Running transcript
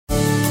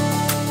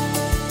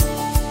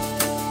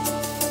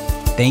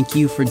Thank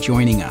you for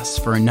joining us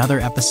for another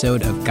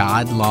episode of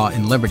God, Law,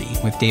 and Liberty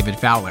with David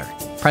Fowler,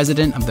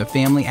 President of the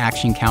Family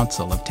Action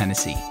Council of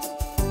Tennessee.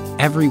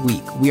 Every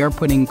week, we are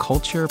putting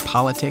culture,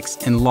 politics,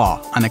 and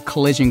law on a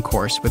collision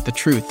course with the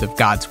truth of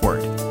God's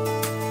Word.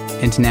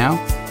 And now,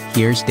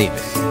 here's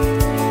David.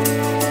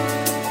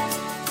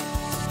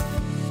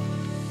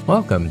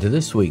 Welcome to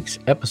this week's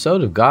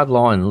episode of God,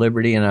 Law, and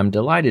Liberty, and I'm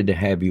delighted to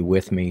have you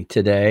with me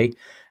today.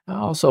 I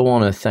also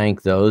want to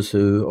thank those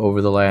who,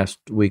 over the last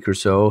week or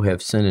so,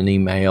 have sent an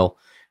email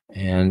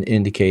and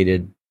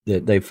indicated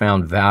that they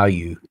found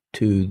value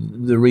to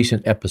the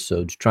recent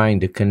episodes, trying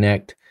to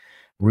connect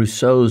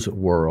Rousseau's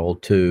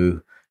world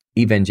to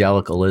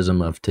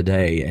evangelicalism of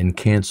today and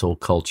cancel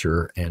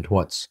culture and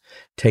what's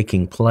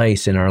taking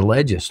place in our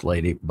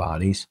legislative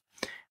bodies.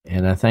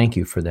 And I thank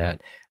you for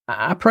that.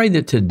 I pray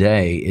that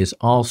today is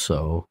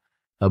also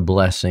a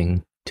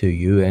blessing to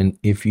you. And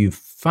if you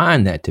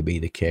find that to be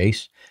the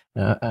case,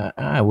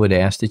 I would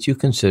ask that you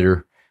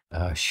consider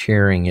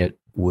sharing it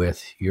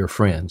with your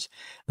friends.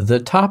 The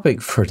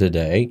topic for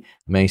today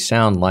may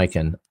sound like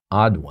an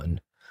odd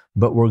one,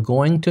 but we're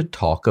going to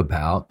talk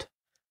about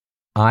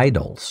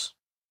idols.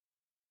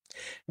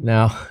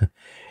 Now,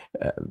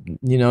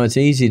 it's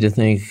easy to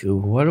think,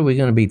 what are we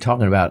going to be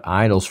talking about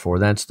idols for?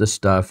 That's the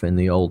stuff in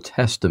the Old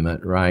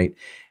Testament, right?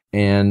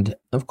 And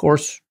of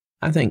course,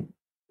 I think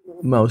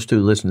most who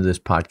listen to this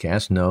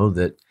podcast know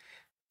that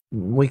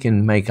we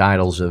can make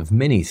idols of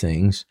many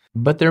things,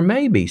 but there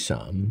may be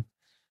some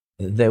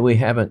that we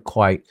haven't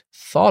quite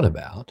thought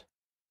about,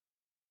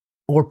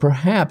 or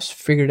perhaps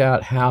figured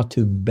out how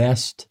to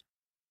best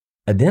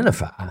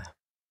identify,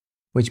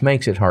 which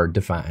makes it hard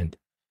to find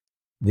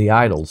the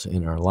idols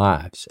in our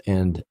lives.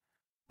 And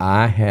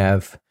I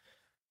have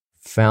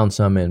found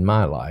some in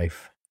my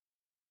life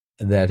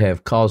that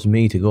have caused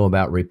me to go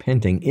about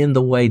repenting in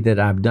the way that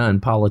I've done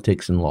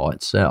politics and law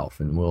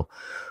itself. And we'll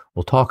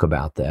talk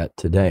about that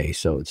today.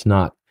 So it's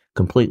not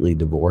completely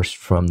divorced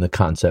from the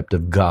concept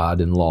of God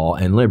and law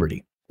and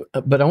liberty.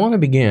 But I want to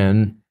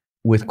begin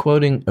with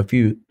quoting a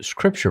few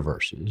scripture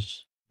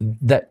verses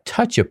that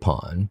touch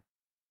upon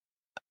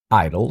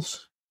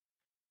idols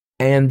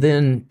and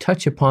then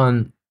touch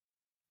upon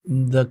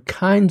the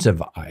kinds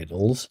of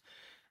idols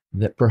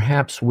that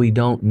perhaps we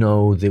don't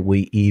know that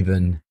we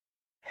even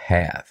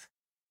have.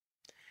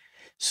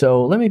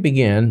 So let me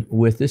begin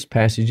with this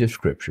passage of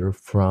scripture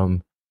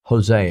from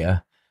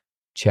Hosea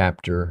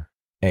chapter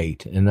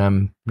 8. And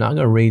I'm not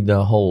going to read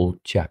the whole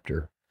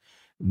chapter,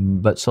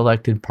 but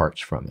selected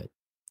parts from it.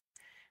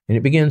 And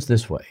it begins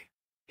this way: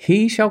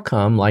 He shall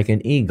come like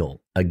an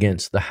eagle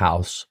against the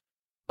house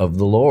of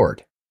the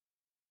Lord.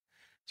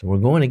 So we're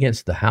going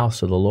against the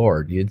house of the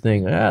Lord. You'd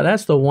think,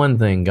 that's the one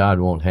thing God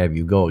won't have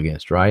you go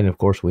against, right? And of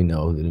course we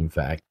know that in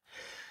fact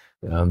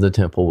the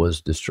temple was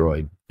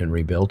destroyed and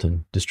rebuilt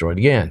and destroyed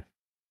again.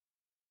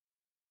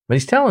 But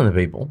he's telling the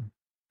people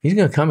he's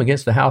going to come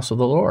against the house of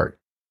the Lord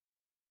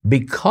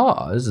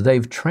because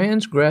they've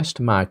transgressed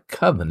my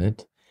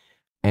covenant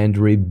and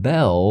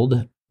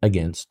rebelled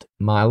against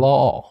my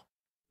law.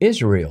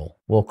 Israel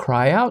will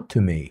cry out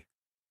to me,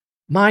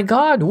 "My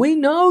God, we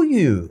know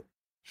you."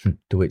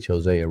 To which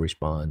Hosea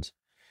responds,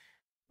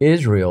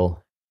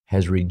 Israel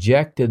has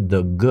rejected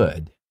the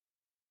good.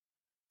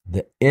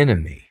 The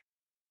enemy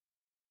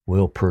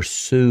will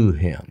pursue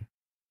him.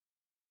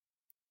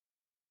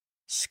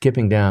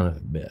 Skipping down a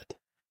bit,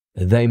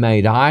 they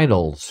made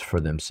idols for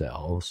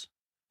themselves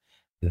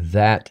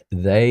that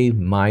they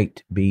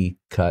might be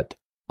cut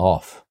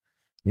off.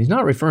 He's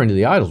not referring to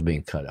the idols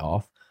being cut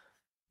off,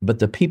 but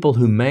the people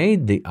who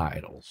made the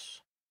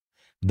idols.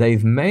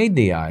 They've made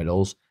the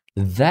idols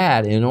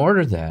that in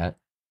order that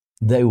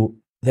they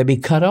be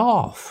cut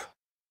off.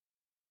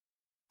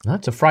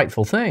 That's a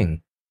frightful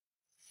thing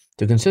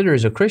to consider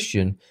as a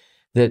Christian,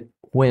 that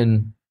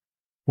when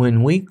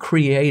we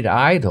create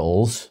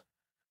idols,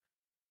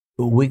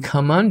 we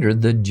come under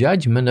the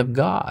judgment of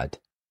God.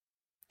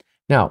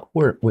 Now,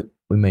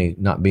 we may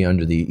not be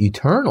under the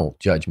eternal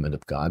judgment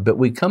of God, but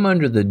we come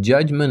under the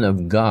judgment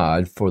of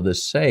God for the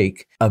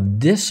sake of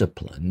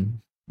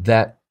discipline,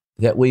 that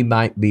we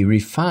might be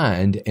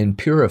refined and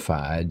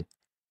purified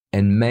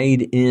and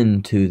made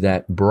into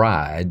that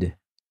bride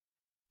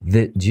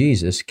that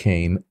Jesus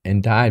came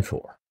and died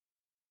for.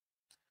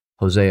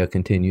 Hosea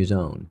continues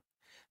on.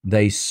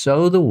 They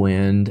sow the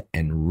wind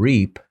and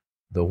reap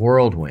the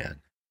whirlwind.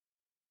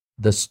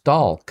 The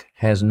stalk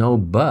has no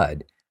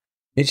bud.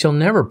 It shall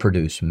never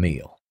produce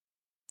meal.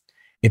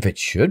 If it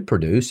should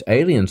produce,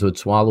 aliens would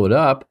swallow it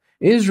up.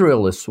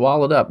 Israel is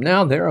swallowed up.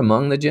 Now they're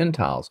among the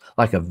Gentiles,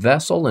 like a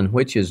vessel in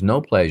which is no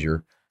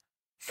pleasure,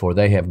 for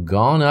they have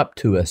gone up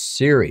to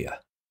Assyria.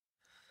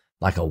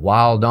 Like a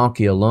wild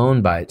donkey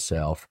alone by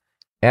itself,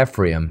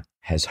 Ephraim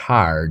has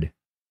hired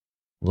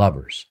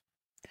lovers.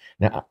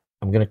 Now,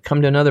 I'm going to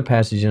come to another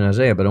passage in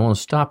Isaiah, but I want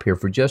to stop here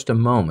for just a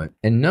moment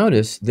and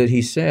notice that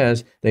he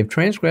says they've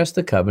transgressed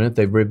the covenant,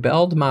 they've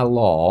rebelled my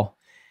law,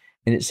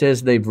 and it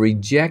says they've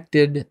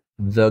rejected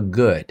the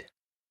good.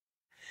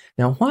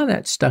 Now, why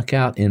that stuck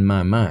out in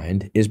my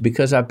mind is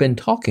because I've been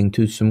talking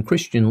to some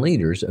Christian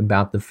leaders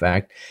about the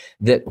fact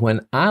that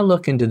when I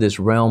look into this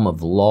realm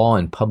of law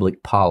and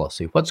public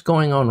policy, what's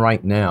going on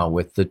right now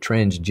with the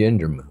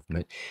transgender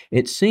movement,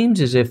 it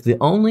seems as if the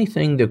only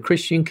thing the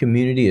Christian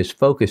community is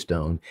focused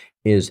on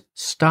is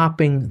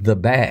stopping the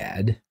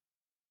bad,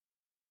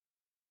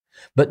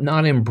 but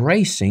not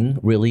embracing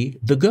really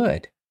the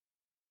good.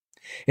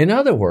 In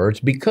other words,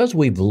 because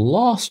we've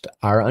lost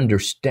our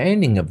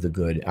understanding of the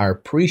good, our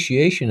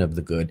appreciation of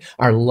the good,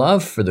 our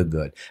love for the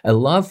good, a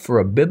love for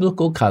a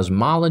biblical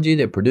cosmology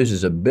that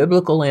produces a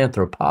biblical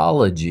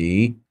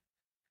anthropology,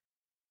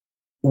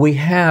 we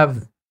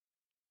have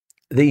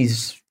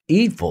these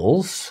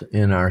evils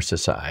in our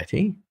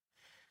society.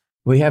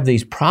 We have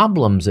these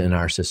problems in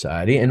our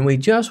society, and we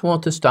just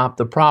want to stop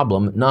the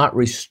problem, not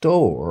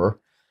restore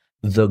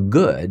the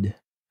good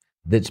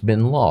that's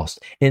been lost.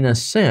 In a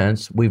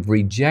sense, we've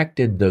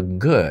rejected the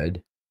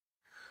good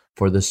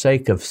for the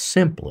sake of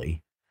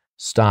simply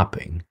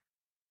stopping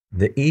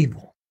the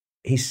evil.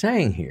 He's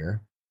saying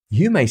here,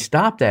 you may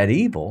stop that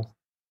evil,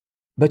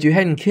 but you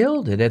hadn't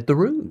killed it at the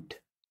root.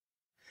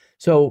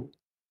 So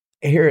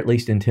here, at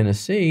least in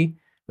Tennessee,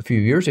 a few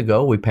years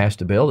ago, we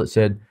passed a bill that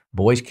said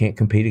boys can't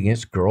compete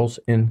against girls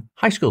in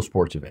high school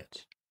sports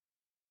events.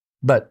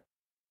 But,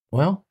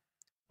 well,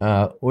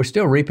 we're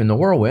still reaping the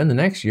whirlwind. The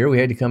next year, we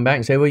had to come back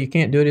and say, well, you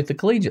can't do it at the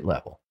collegiate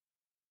level.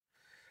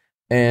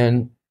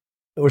 And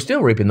we're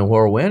still reaping the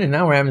whirlwind. And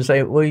now we're having to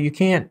say, well, you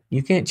can't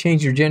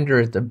change your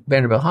gender at the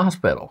Vanderbilt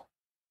Hospital.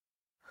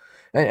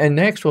 And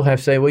next we'll have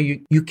to say, well,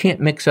 you can't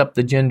mix up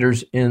the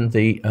genders in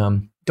the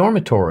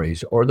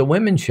dormitories or the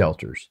women's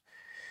shelters.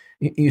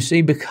 You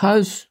see,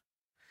 because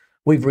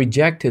we've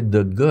rejected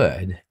the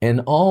good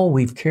and all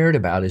we've cared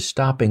about is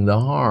stopping the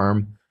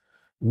harm,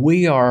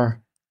 we are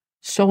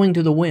sowing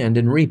to the wind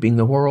and reaping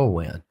the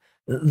whirlwind.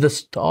 The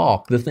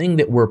stalk, the thing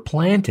that we're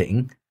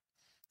planting,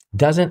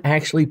 doesn't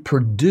actually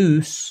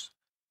produce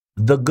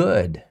the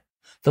good.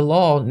 The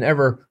law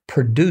never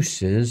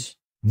produces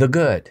the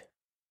good.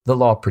 The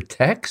law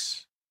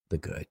protects the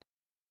good,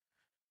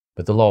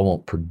 but the law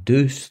won't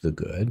produce the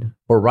good,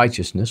 or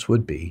righteousness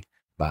would be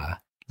by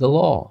the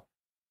law.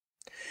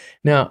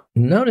 Now,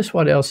 notice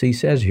what else he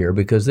says here,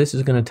 because this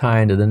is going to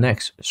tie into the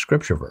next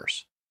scripture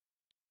verse.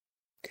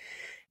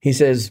 He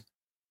says,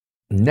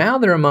 now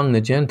they're among the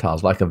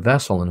Gentiles like a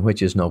vessel in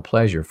which is no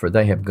pleasure, for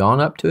they have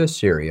gone up to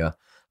Assyria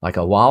like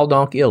a wild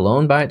donkey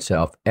alone by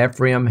itself.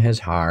 Ephraim has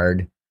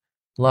hired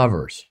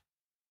lovers.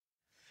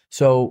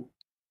 So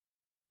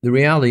the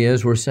reality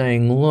is we're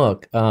saying,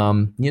 look,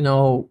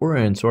 we're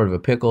in sort of a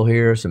pickle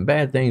here. Some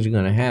bad things are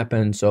going to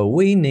happen. So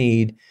we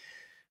need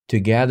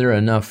to gather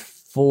enough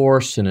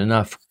force and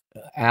enough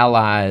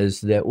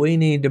allies that we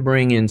need to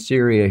bring in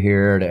Syria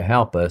here to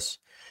help us,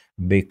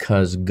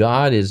 because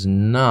God is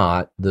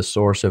not the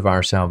source of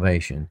our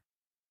salvation.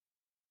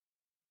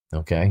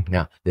 Okay,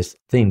 now this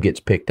theme gets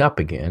picked up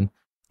again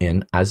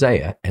in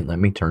Isaiah, and let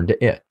me turn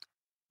to it.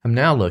 I'm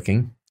now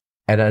looking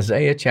at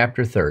Isaiah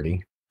chapter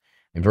 30,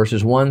 and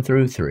verses 1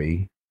 through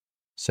 3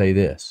 say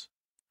this: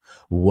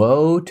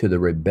 Woe to the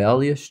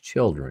rebellious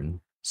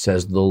children,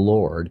 says the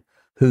Lord,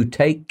 who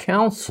take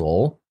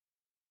counsel,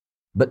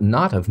 but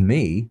not of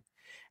me,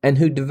 and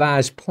who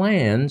devise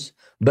plans,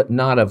 but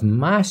not of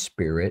my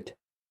spirit,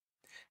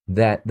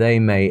 that they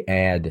may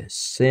add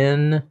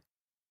sin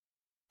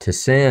to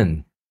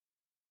sin.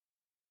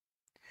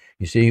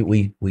 You see,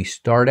 we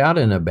start out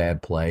in a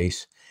bad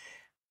place,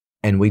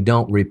 and we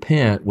don't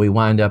repent. We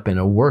wind up in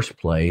a worse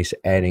place,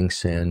 adding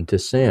sin to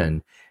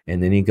sin.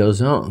 And then he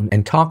goes on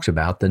and talks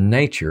about the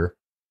nature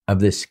of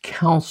this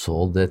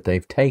counsel that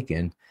they've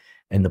taken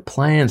and the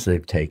plans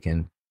they've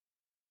taken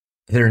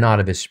that are not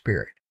of his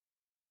spirit.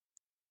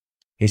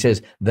 He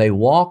says, they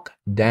walk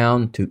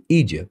down to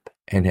Egypt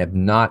and have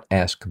not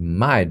asked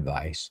my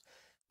advice,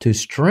 to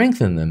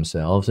strengthen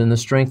themselves in the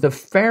strength of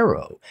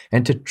Pharaoh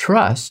and to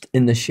trust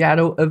in the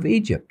shadow of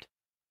Egypt.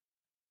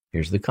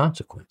 Here's the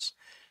consequence.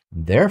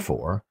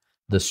 Therefore,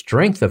 the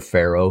strength of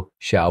Pharaoh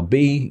shall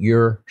be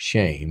your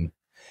shame,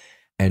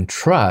 and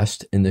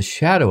trust in the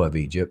shadow of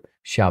Egypt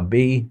shall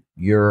be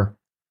your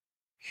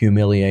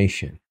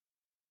humiliation.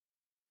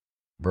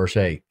 Verse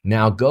 8,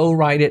 now go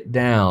write it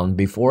down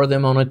before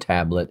them on a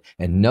tablet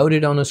and note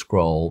it on a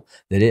scroll,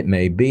 that it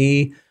may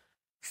be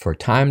for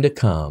time to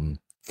come,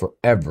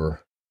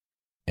 forever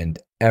and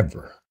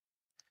ever.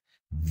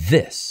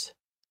 This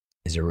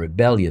is a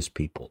rebellious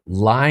people,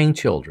 lying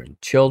children,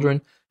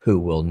 children who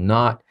will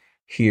not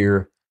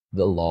hear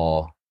the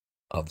law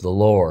of the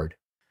Lord,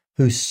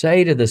 who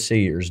say to the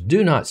seers,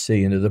 do not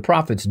see, and to the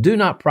prophets, do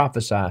not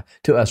prophesy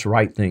to us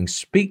right things,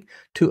 speak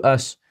to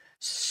us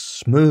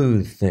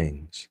smooth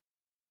things,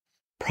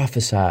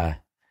 prophesy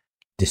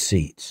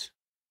deceits.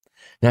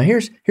 Now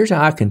here's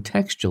how I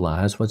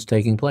contextualize what's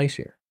taking place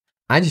here.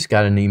 I just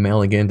got an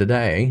email again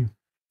today,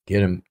 get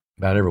them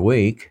about every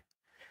week,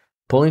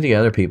 pulling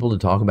together people to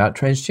talk about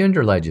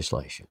transgender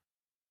legislation.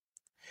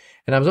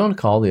 And I was on a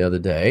call the other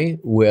day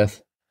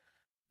with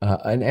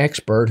an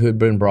expert who had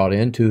been brought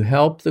in to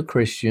help the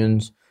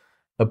Christians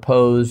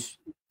oppose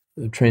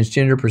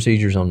transgender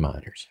procedures on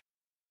minors.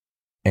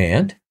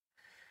 And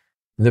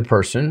the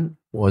person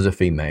was a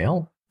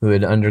female who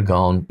had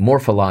undergone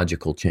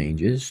morphological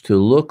changes to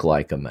look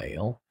like a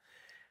male,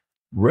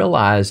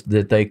 realized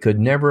that they could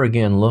never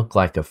again look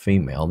like a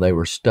female. They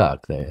were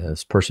stuck.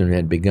 This person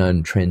had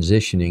begun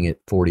transitioning at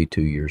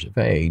 42 years of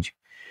age.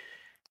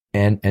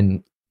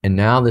 And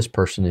now this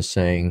person is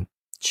saying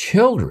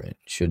children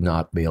should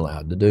not be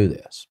allowed to do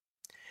this.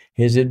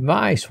 His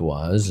advice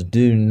was,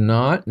 do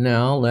not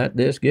now let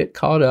this get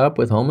caught up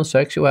with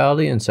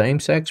homosexuality and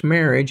same-sex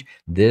marriage.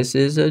 This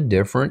is a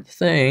different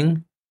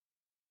thing.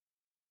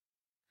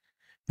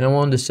 And I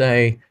wanted to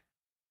say,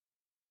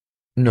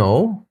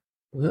 no,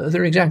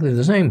 they're exactly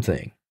the same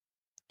thing.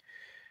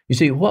 You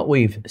see, what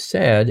we've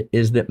said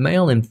is that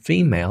male and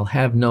female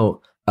have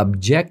no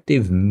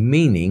objective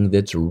meaning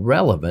that's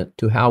relevant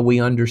to how we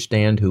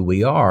understand who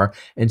we are,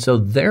 and so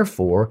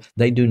therefore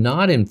they do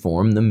not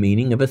inform the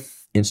meaning of an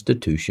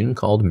institution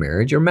called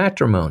marriage or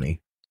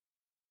matrimony.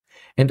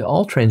 And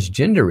all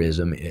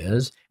transgenderism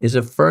is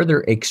a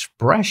further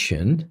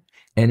expression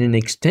and an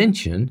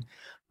extension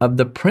of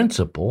the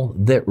principle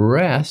that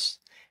rests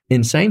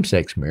in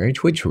same-sex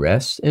marriage, which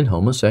rests in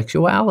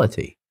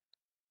homosexuality.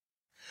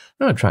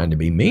 I'm not trying to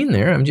be mean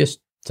there. I'm just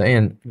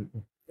saying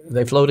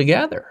they flow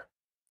together.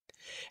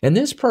 And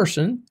this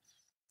person,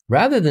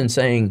 rather than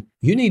saying,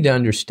 you need to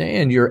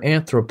understand your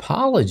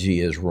anthropology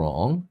is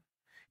wrong,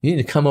 you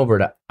need to come over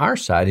to our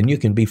side and you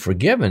can be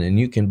forgiven and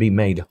you can be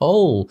made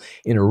whole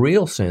in a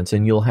real sense,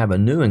 and you'll have a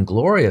new and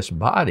glorious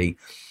body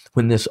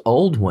when this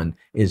old one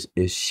is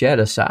shed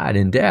aside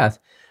in death.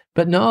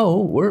 But no,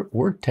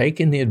 we're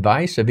taking the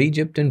advice of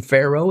Egypt and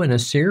Pharaoh and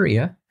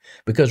Assyria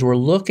because we're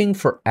looking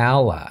for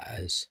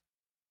allies.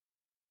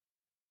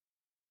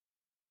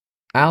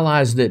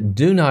 Allies that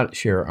do not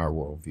share our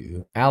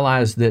worldview,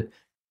 allies that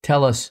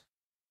tell us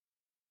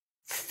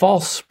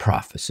false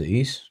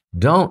prophecies.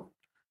 Don't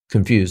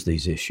confuse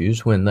these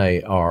issues when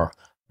they are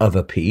of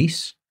a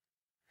piece.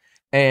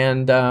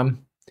 And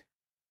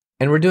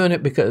we're doing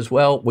it because,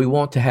 well, we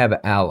want to have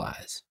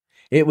allies.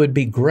 It would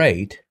be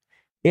great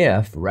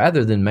if,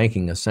 rather than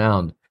making a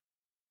sound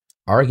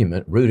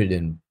argument rooted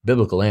in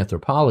biblical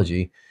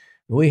anthropology,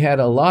 we had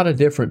a lot of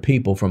different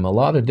people from a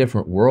lot of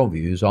different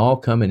worldviews all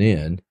coming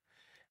in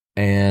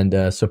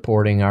and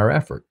supporting our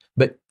effort.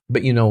 But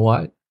you know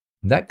what?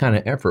 That kind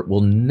of effort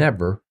will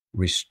never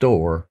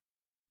restore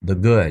the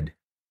good.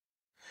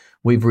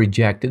 We've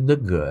rejected the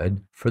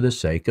good for the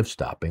sake of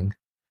stopping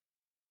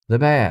the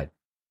bad.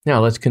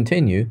 Now let's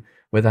continue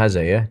with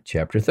Isaiah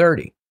chapter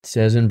 30. It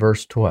says in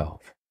verse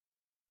 12,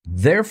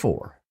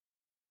 therefore,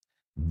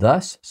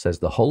 thus says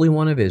the Holy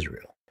One of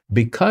Israel,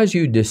 because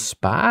you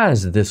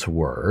despise this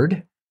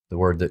word, the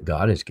word that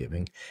God is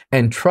giving,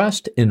 and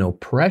trust in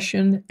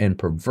oppression and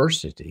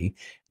perversity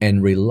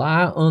and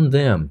rely on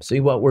them. See,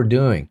 what we're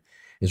doing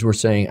is we're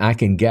saying, I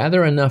can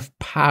gather enough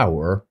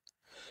power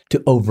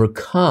to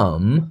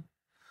overcome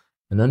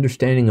an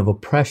understanding of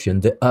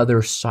oppression, the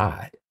other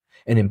side,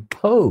 and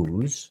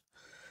impose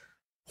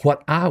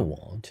what I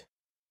want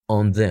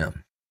on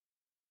them.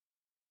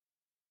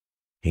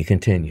 He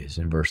continues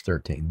in verse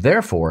 13,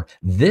 therefore,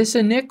 this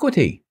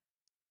iniquity,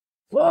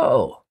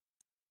 whoa,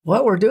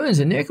 what we're doing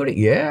is iniquity.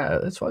 Yeah,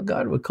 that's what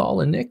God would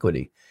call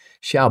iniquity.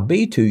 Shall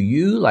be to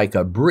you like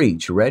a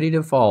breach ready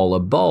to fall,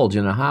 a bulge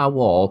in a high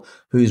wall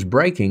whose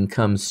breaking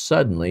comes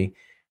suddenly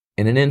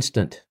in an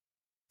instant.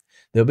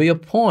 There'll be a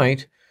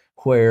point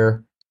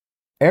where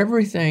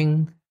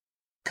everything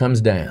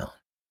comes down.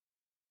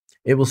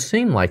 It will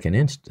seem like an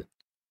instant.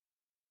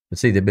 But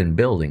see, they've been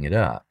building it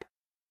up.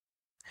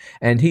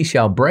 And he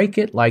shall break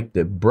it like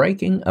the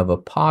breaking of a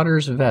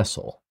potter's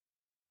vessel,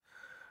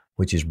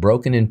 which is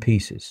broken in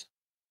pieces.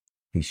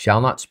 He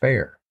shall not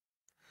spare.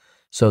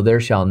 So there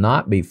shall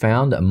not be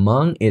found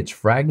among its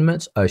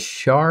fragments a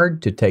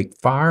shard to take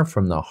fire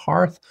from the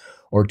hearth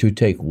or to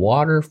take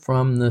water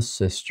from the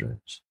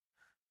cisterns.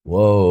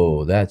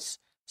 Whoa, that's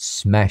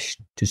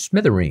smashed to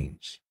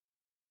smithereens.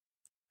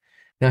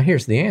 Now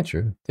here's the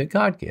answer that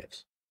God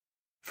gives.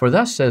 For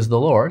thus says the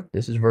Lord,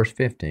 this is verse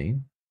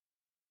 15,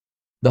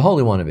 the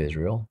Holy One of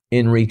Israel,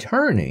 in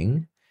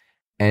returning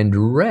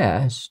and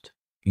rest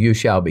you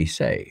shall be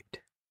saved.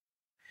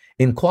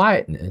 In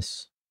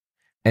quietness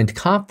and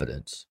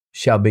confidence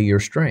shall be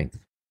your strength.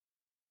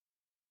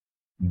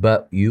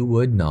 But you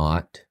would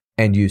not,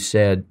 and you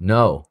said,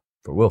 no,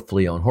 for we'll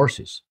flee on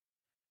horses.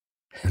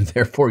 And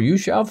therefore you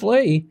shall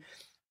flee,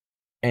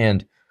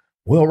 and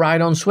we'll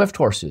ride on swift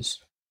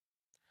horses.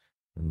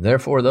 And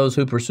therefore those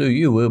who pursue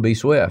you will be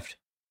swift.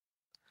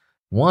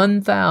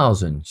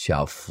 1,000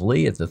 shall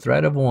flee at the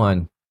threat of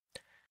one.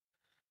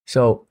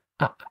 So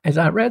as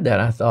I read that,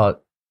 I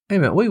thought, wait a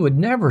minute, we would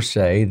never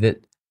say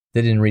that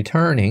in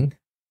returning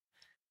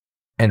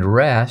and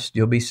rest,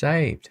 you'll be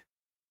saved.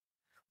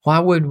 Why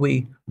would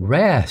we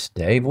rest,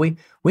 Dave? We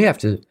have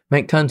to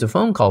make tons of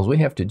phone calls. We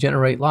have to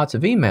generate lots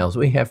of emails.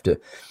 We have to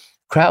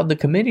crowd the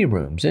committee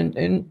rooms.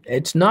 And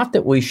it's not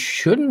that we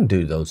shouldn't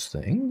do those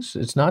things.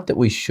 It's not that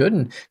we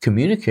shouldn't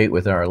communicate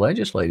with our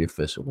legislative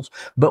officials,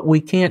 but we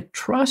can't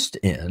trust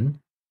in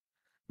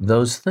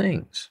those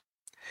things.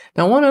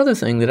 Now, one other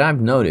thing that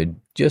I've noted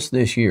just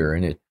this year,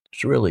 and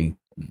it's really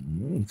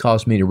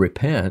caused me to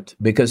repent,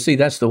 because, see,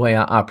 that's the way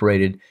I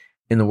operated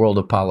in the world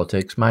of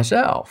politics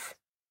myself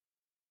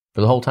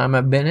for the whole time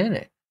I've been in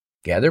it.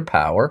 Gather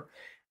power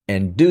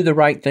and do the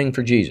right thing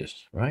for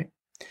Jesus, right?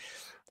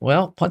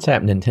 Well, what's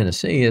happened in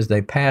Tennessee is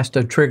they passed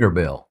a trigger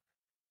bill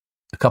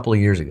a couple of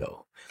years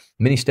ago.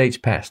 Many states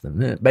passed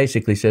them. It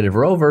basically said if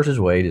Roe versus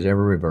Wade is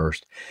ever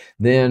reversed,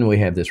 then we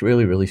have this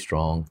really, really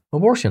strong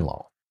abortion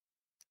law.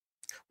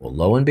 Well,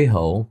 lo and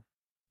behold,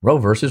 Roe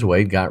versus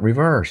Wade got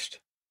reversed.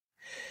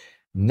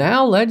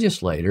 Now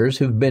legislators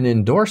who've been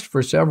endorsed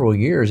for several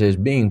years as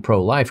being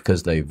pro-life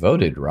because they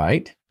voted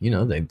right,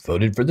 they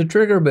voted for the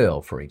trigger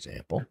bill, for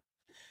example.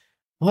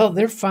 Well,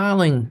 they're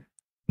filing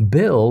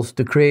bills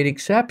to create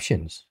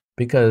exceptions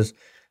because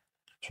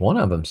one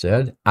of them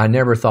said, I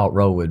never thought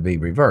Roe would be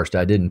reversed.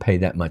 I didn't pay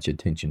that much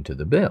attention to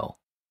the bill.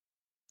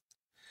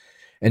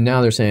 And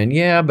now they're saying,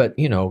 yeah, but,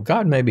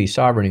 God may be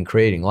sovereign in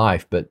creating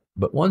life, but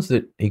ones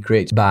that he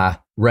creates by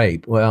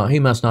rape, well, he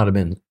must not have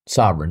been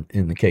sovereign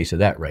in the case of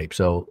that rape.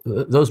 So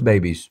those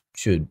babies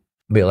should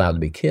be allowed to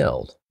be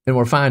killed. And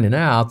we're finding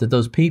out that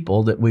those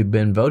people that we've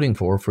been voting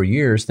for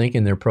years,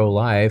 thinking they're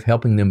pro-life,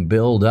 helping them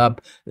build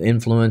up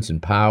influence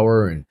and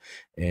power and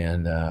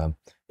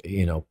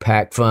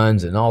PAC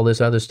funds and all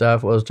this other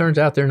stuff. Well, it turns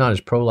out they're not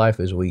as pro-life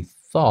as we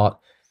thought,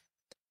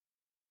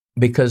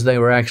 because they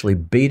were actually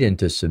beat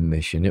into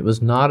submission. It was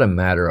not a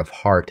matter of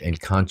heart and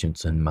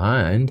conscience and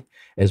mind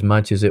as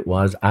much as it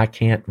was, I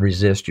can't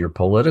resist your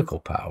political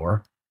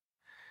power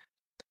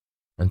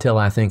until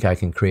I think I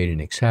can create an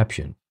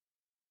exception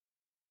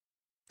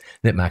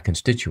that my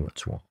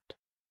constituents want.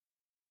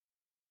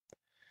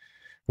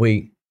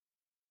 We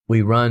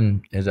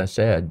run, as I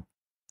said,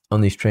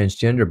 on these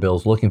transgender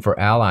bills looking for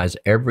allies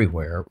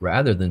everywhere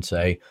rather than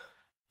say,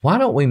 why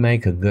don't we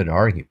make a good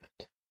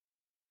argument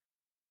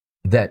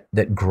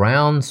that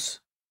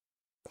grounds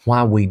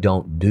why we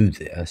don't do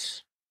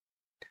this,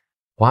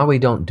 why we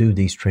don't do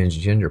these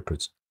transgender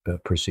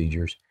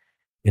procedures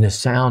in a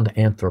sound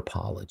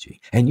anthropology.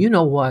 And you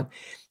know what?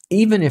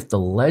 Even if the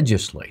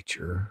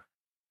legislature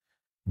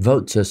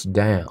votes us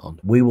down,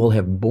 we will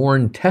have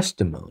borne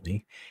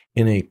testimony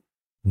in a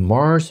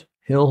Mars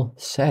Hill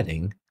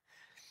setting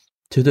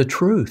to the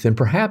truth, and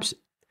perhaps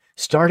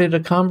started a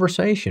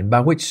conversation by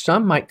which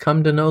some might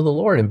come to know the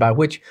Lord, and by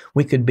which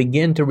we could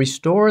begin to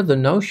restore the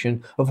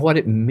notion of what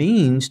it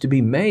means to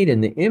be made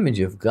in the image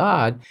of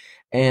God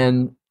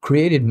and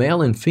created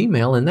male and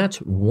female, and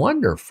that's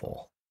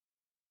wonderful.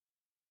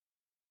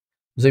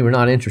 See, we're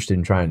not interested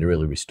in trying to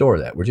really restore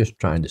that. We're just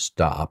trying to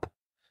stop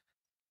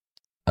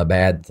a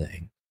bad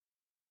thing.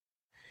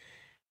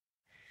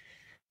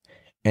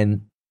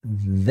 And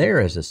there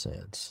is a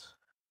sense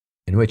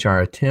in which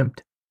our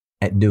attempt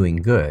at doing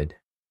good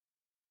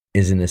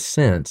is, in a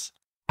sense,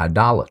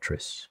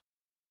 idolatrous,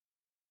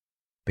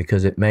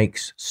 because it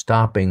makes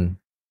stopping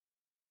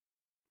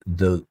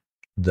the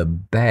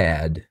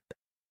bad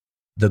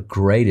the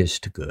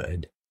greatest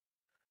good,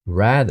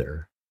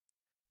 rather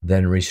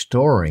than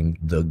restoring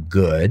the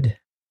good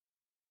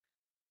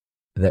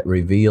that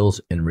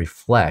reveals and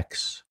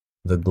reflects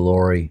the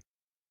glory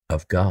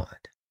of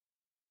God.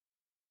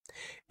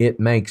 It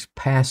makes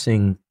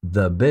passing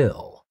the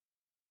bill,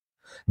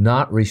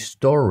 not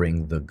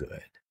restoring the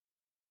good,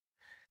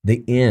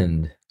 the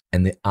end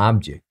and the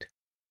object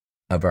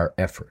of our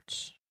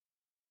efforts.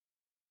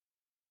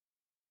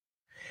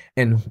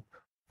 And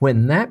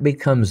when that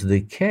becomes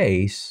the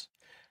case,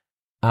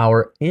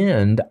 our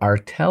end, our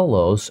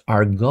telos,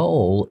 our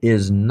goal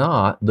is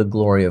not the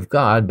glory of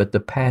God, but the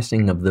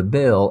passing of the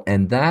bill,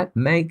 and that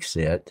makes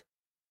it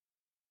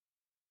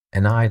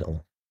an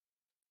idol.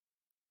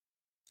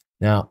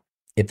 Now,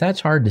 if that's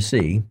hard to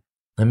see,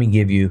 let me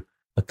give you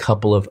a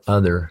couple of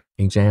other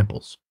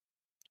examples.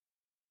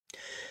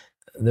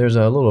 There's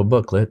a little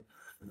booklet,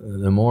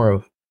 the more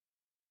of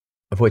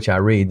which I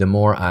read, the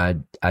more I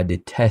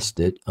detest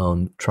it,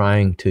 on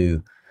trying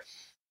to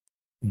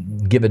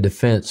give a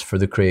defense for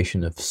the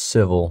creation of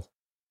civil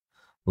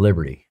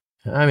liberty.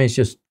 I mean, it's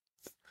just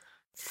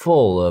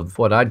full of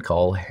what I'd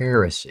call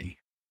heresy.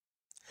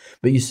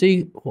 But you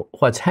see,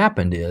 what's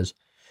happened is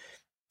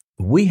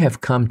we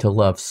have come to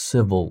love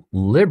civil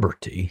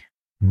liberty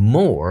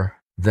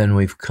more than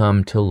we've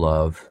come to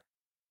love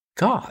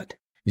God.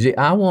 You see,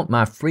 I want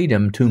my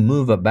freedom to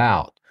move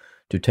about,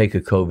 to take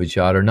a COVID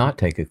shot or not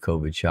take a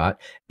COVID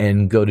shot,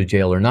 and go to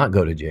jail or not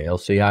go to jail.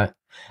 See, I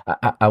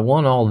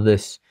want all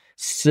this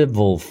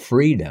civil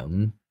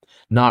freedom,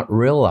 not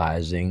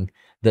realizing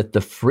that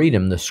the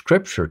freedom the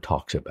Scripture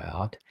talks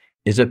about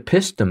is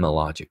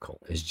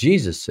epistemological. As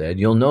Jesus said,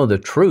 you'll know the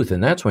truth,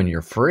 and that's when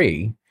you're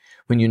free,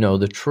 when you know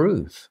the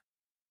truth.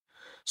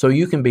 So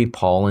you can be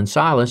Paul and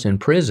Silas in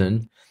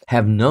prison,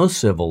 have no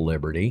civil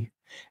liberty,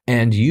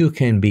 and you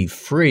can be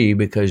free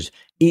because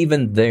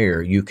even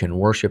there you can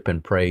worship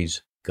and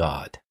praise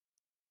God.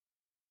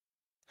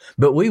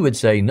 But we would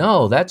say,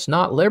 no, that's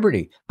not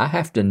liberty. I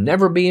have to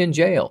never be in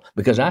jail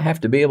because I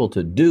have to be able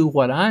to do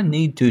what I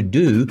need to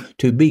do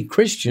to be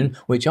Christian,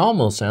 which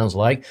almost sounds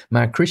like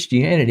my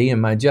Christianity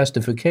and my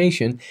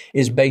justification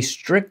is based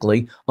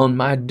strictly on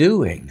my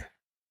doing.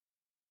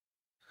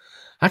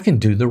 I can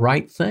do the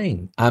right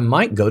thing. I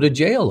might go to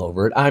jail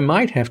over it. I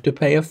might have to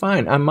pay a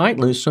fine. I might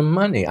lose some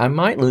money. I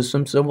might lose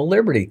some civil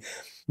liberty.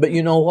 But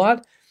you know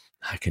what?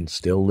 I can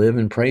still live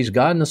and praise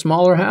God in a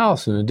smaller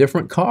house, in a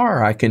different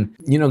car. I can,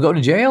 go to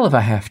jail if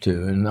I have to,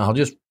 and I'll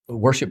just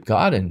worship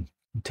God and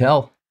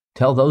tell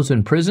those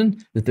in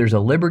prison that there's a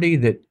liberty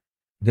that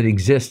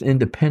exists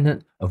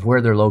independent of where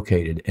they're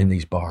located in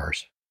these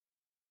bars.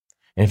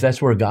 And if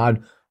that's where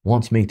God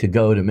wants me to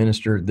go to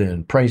minister,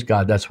 then praise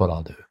God, that's what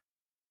I'll do.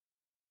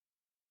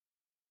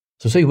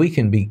 So see, we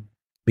can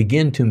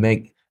begin to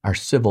make our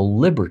civil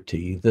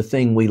liberty the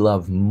thing we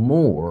love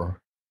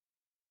more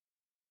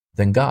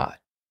than God.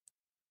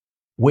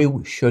 We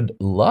should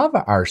love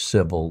our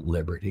civil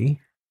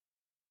liberty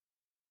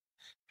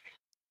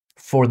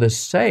for the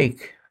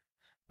sake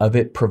of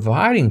it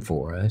providing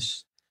for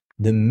us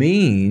the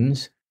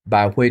means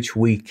by which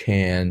we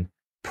can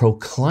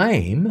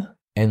proclaim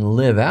and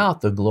live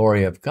out the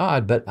glory of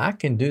God, but I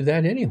can do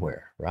that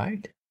anywhere,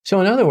 right?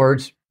 So in other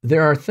words,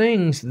 there are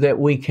things that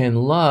we can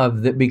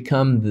love that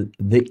become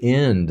the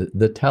end,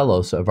 the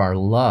telos of our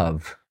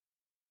love.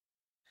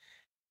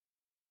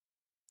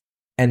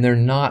 And they're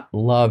not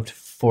loved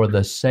for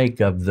the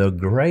sake of the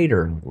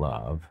greater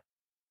love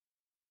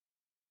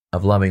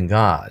of loving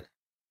God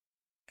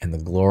and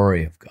the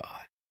glory of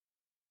God.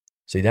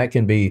 See, that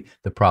can be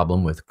the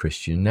problem with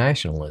Christian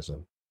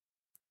nationalism.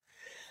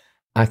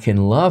 I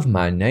can love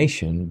my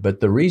nation, but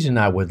the reason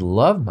I would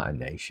love my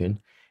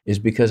nation is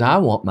because I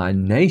want my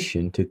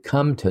nation to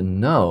come to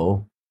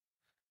know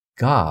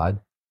God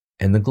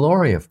and the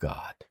glory of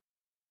God.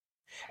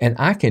 And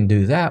I can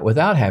do that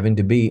without having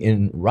to be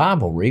in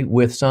rivalry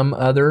with some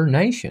other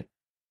nation.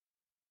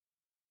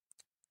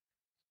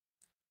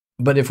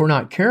 But if we're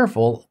not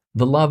careful,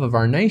 the love of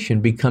our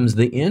nation becomes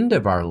the end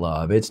of our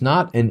love. It's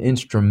not an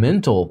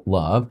instrumental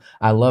love.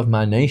 I love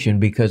my nation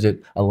because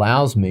it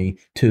allows me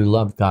to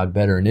love God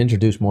better and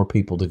introduce more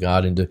people to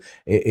God and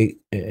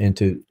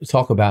to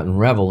talk about and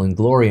revel in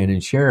glory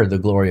and share the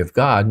glory of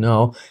God.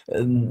 No,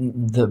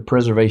 the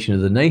preservation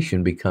of the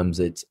nation becomes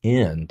its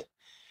end.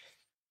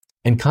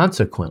 And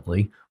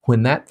consequently,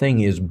 when that thing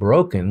is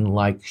broken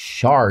like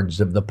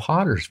shards of the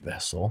potter's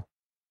vessel,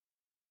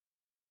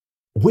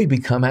 we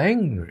become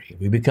angry,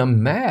 we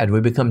become mad,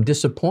 we become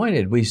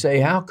disappointed. We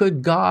say, how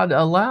could God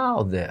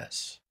allow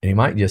this? And he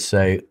might just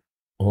say,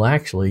 well,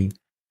 actually,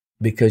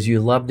 because you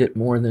loved it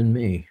more than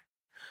me.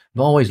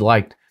 I've always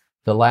liked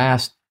the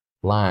last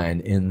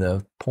line in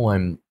the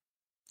poem,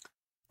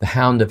 The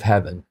Hound of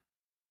Heaven,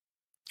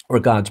 where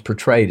God's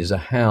portrayed as a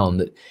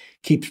hound that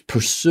keeps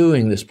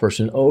pursuing this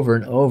person over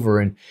and over,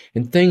 and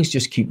things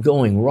just keep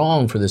going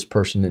wrong for this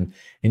person, and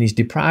he's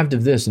deprived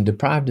of this and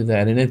deprived of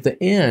that. And at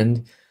the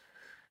end,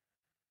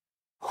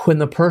 when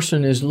the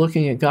person is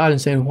looking at God and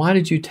saying, why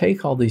did you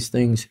take all these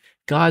things?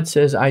 God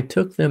says, I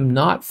took them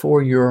not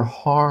for your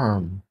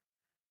harm,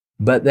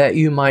 but that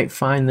you might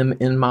find them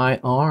in my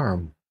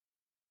arm.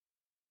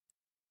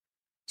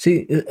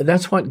 See,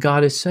 that's what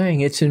God is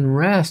saying. It's in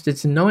rest.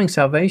 It's in knowing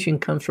salvation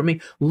comes from me.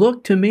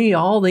 Look to me,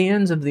 all the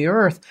ends of the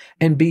earth,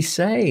 and be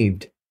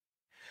saved.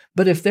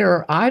 But if there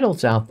are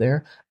idols out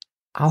there,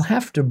 I'll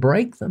have to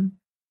break them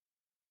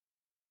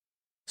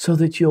so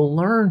that you'll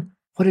learn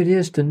what it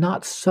is to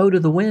not sow to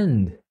the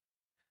wind,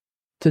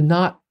 to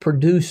not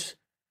produce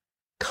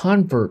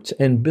converts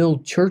and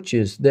build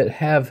churches that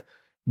have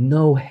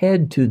no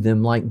head to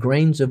them like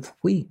grains of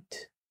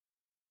wheat.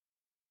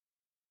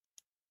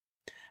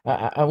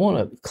 I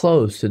want to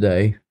close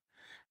today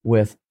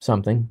with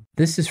something.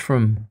 This is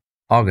from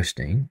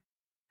Augustine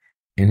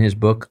in his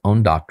book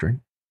on doctrine.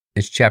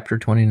 It's chapter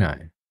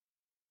 29.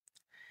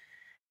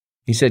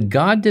 He said,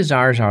 God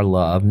desires our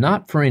love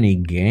not for any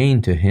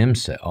gain to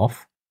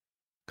himself,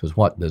 because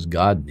what does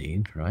God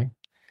need, right?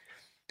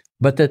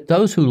 But that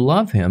those who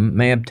love him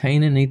may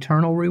obtain an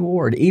eternal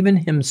reward, even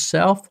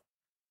himself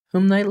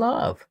whom they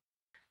love.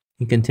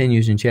 He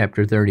continues in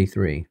chapter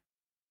 33.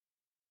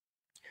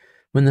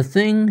 When the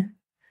thing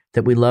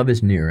that we love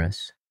is near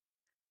us,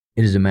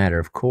 it is a matter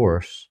of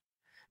course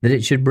that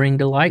it should bring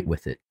delight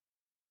with it.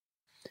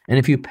 And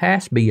if you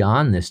pass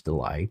beyond this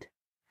delight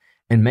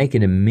and make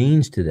it a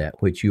means to that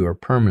which you are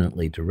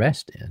permanently to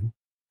rest in,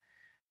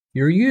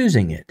 you're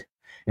using it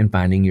and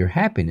finding your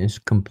happiness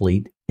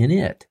complete in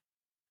it.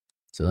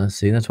 So let's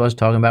see, that's what I was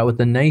talking about with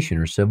the nation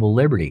or civil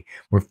liberty.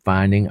 We're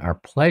finding our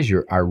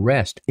pleasure, our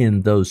rest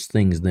in those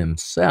things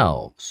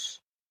themselves.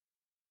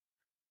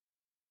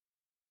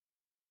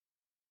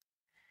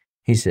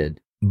 He said,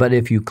 but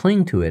if you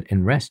cling to it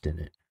and rest in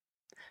it,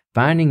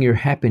 finding your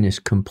happiness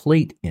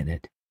complete in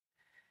it,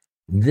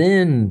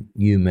 then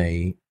you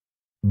may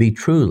be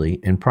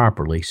truly and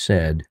properly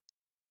said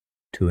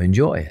to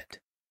enjoy it.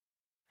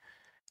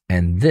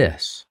 And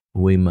this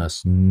we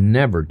must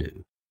never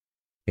do,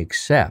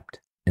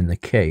 except in the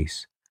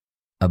case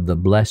of the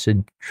Blessed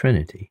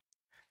Trinity,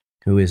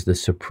 who is the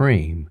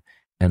supreme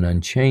and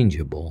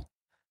unchangeable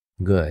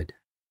good.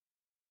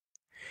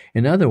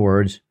 In other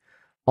words,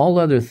 all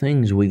other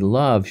things we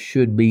love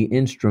should be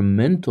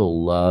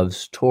instrumental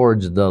loves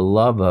towards the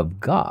love of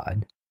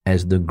God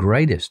as the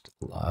greatest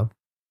love,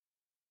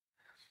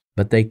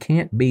 but they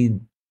can't be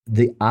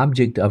the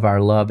object of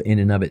our love in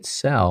and of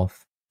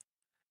itself,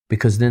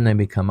 because then they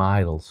become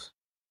idols.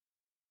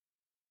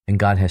 And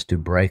God has to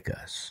break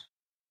us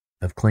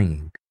of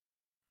clinging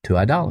to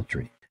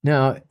idolatry.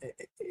 Now,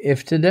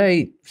 if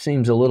today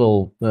seems a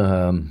little,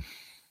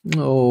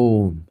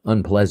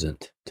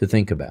 unpleasant to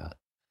think about.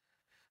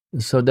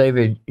 So,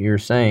 David, you're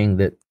saying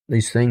that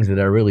these things that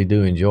I really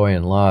do enjoy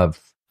and love,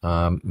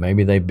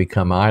 maybe they've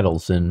become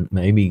idols, and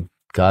maybe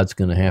God's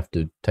going to have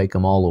to take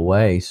them all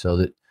away so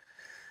that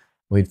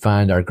we'd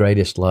find our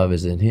greatest love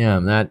is in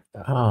Him.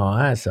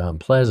 That's an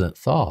unpleasant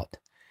thought.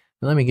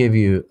 Let me give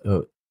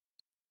you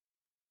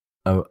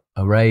a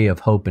ray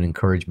of hope and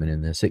encouragement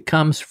in this. It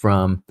comes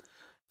from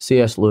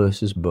C.S.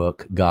 Lewis's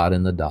book, God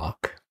in the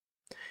Dock.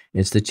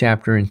 It's the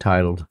chapter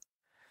entitled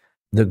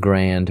The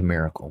Grand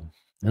Miracle.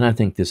 And I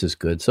think this is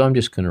good, so I'm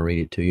just going to read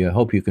it to you. I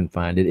hope you can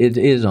find it. It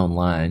is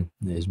online,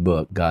 his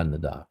book, God in the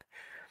Dock.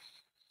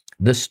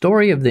 The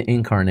story of the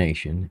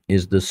Incarnation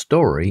is the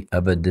story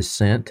of a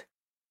descent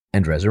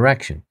and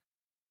resurrection.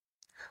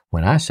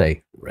 When I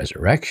say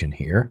resurrection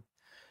here,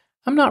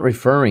 I'm not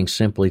referring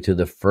simply to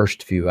the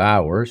first few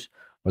hours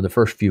or the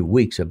first few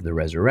weeks of the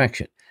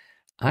resurrection.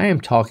 I am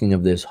talking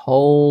of this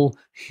whole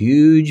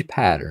huge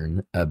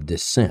pattern of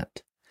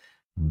descent,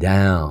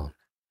 down,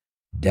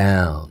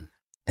 down,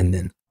 and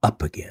then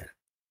up again.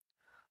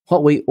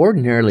 What we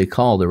ordinarily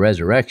call the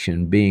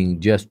resurrection being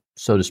just,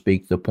 so to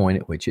speak, the point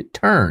at which it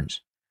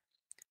turns.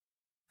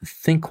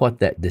 Think what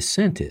that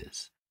descent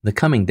is. The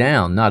coming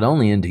down not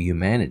only into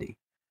humanity,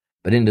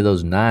 but into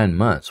those 9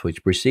 months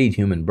which precede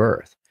human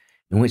birth,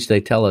 in which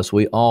they tell us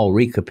we all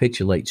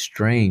recapitulate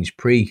strange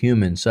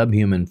pre-human,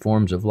 subhuman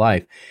forms of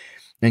life,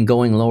 and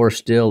going lower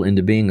still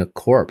into being a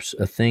corpse,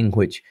 a thing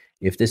which,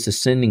 if this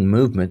ascending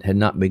movement had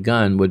not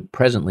begun, would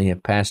presently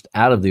have passed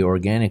out of the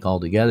organic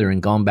altogether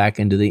and gone back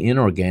into the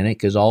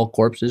inorganic, as all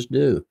corpses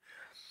do.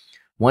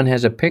 One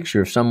has a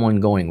picture of someone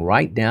going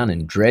right down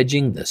and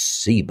dredging the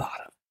sea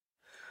bottom.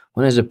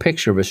 One has a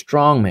picture of a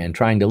strong man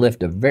trying to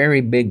lift a very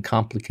big,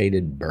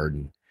 complicated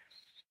burden.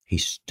 He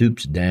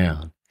stoops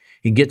down.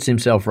 He gets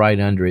himself right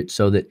under it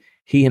so that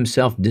he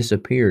himself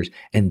disappears,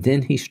 and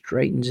then he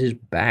straightens his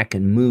back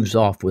and moves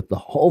off with the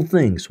whole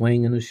thing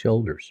swaying in his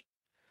shoulders.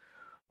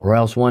 Or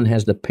else one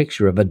has the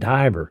picture of a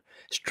diver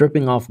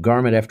stripping off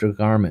garment after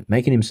garment,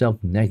 making himself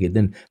naked,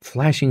 then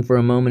flashing for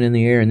a moment in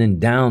the air, and then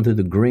down through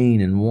the green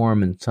and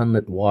warm and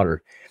sunlit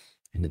water,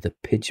 into the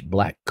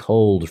pitch-black,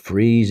 cold,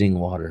 freezing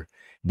water,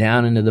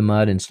 down into the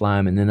mud and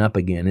slime, and then up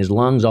again, his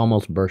lungs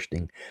almost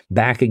bursting,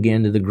 back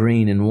again to the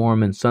green and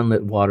warm and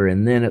sunlit water,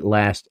 and then at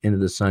last into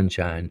the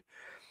sunshine,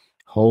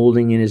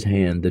 holding in his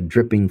hand the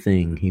dripping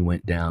thing he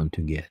went down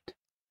to get.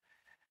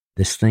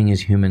 This thing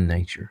is human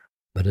nature,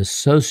 but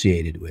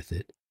associated with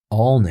it,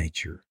 all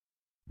nature,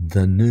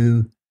 the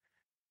new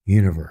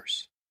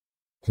universe.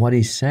 What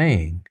he's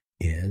saying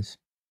is,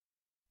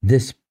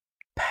 this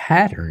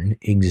pattern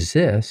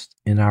exists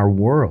in our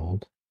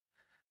world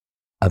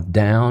of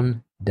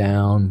down,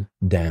 down,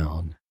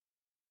 down,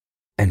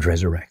 and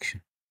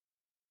resurrection.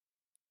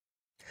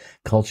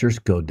 Cultures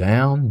go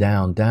down,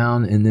 down,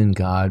 down, and then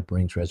God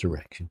brings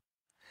resurrection.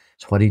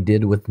 It's what He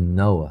did with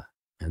Noah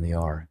and the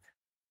ark.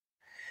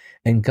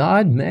 And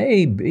God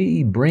may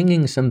be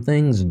bringing some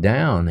things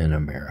down in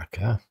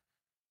America,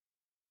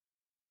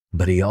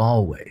 but He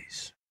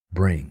always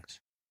brings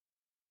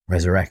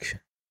resurrection.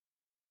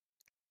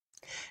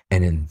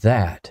 And in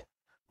that,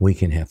 we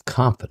can have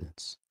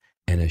confidence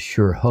and a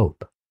sure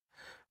hope,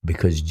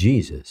 because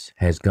Jesus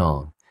has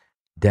gone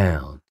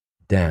down,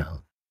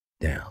 down,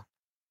 down,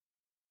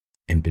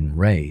 and been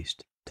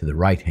raised to the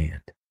right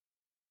hand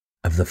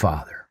of the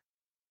Father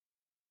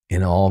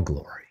in all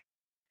glory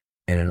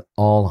and in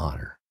all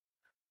honor,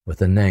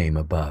 with a name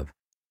above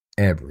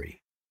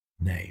every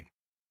name.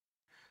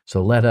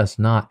 So let us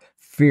not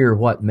fear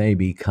what may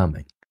be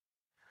coming,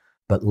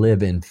 but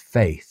live in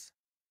faith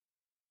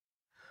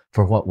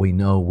for what we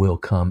know will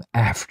come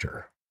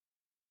after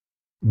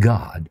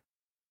God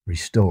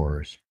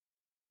restores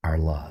our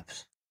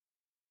loves.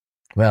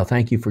 Well,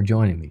 thank you for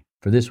joining me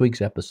for this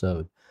week's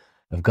episode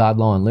of God,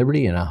 Law, and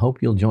Liberty, and I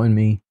hope you'll join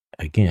me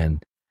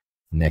again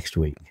next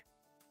week.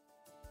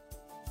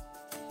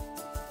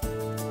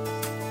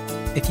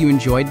 If you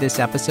enjoyed this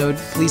episode,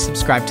 please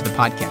subscribe to the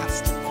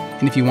podcast.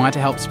 And if you want to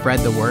help spread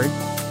the word,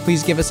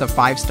 please give us a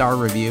 5-star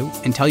review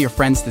and tell your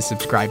friends to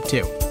subscribe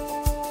too.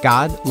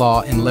 God,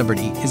 Law, and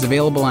Liberty is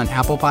available on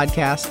Apple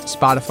Podcasts,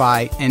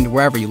 Spotify, and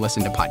wherever you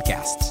listen to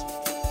podcasts.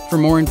 For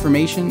more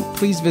information,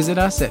 please visit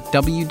us at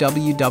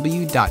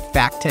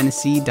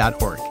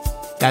www.facttennessee.org.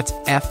 That's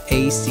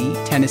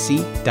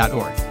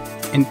factennessee.org.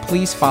 And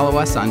please follow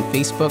us on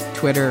Facebook,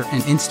 Twitter,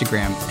 and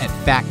Instagram at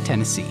Fact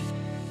Tennessee.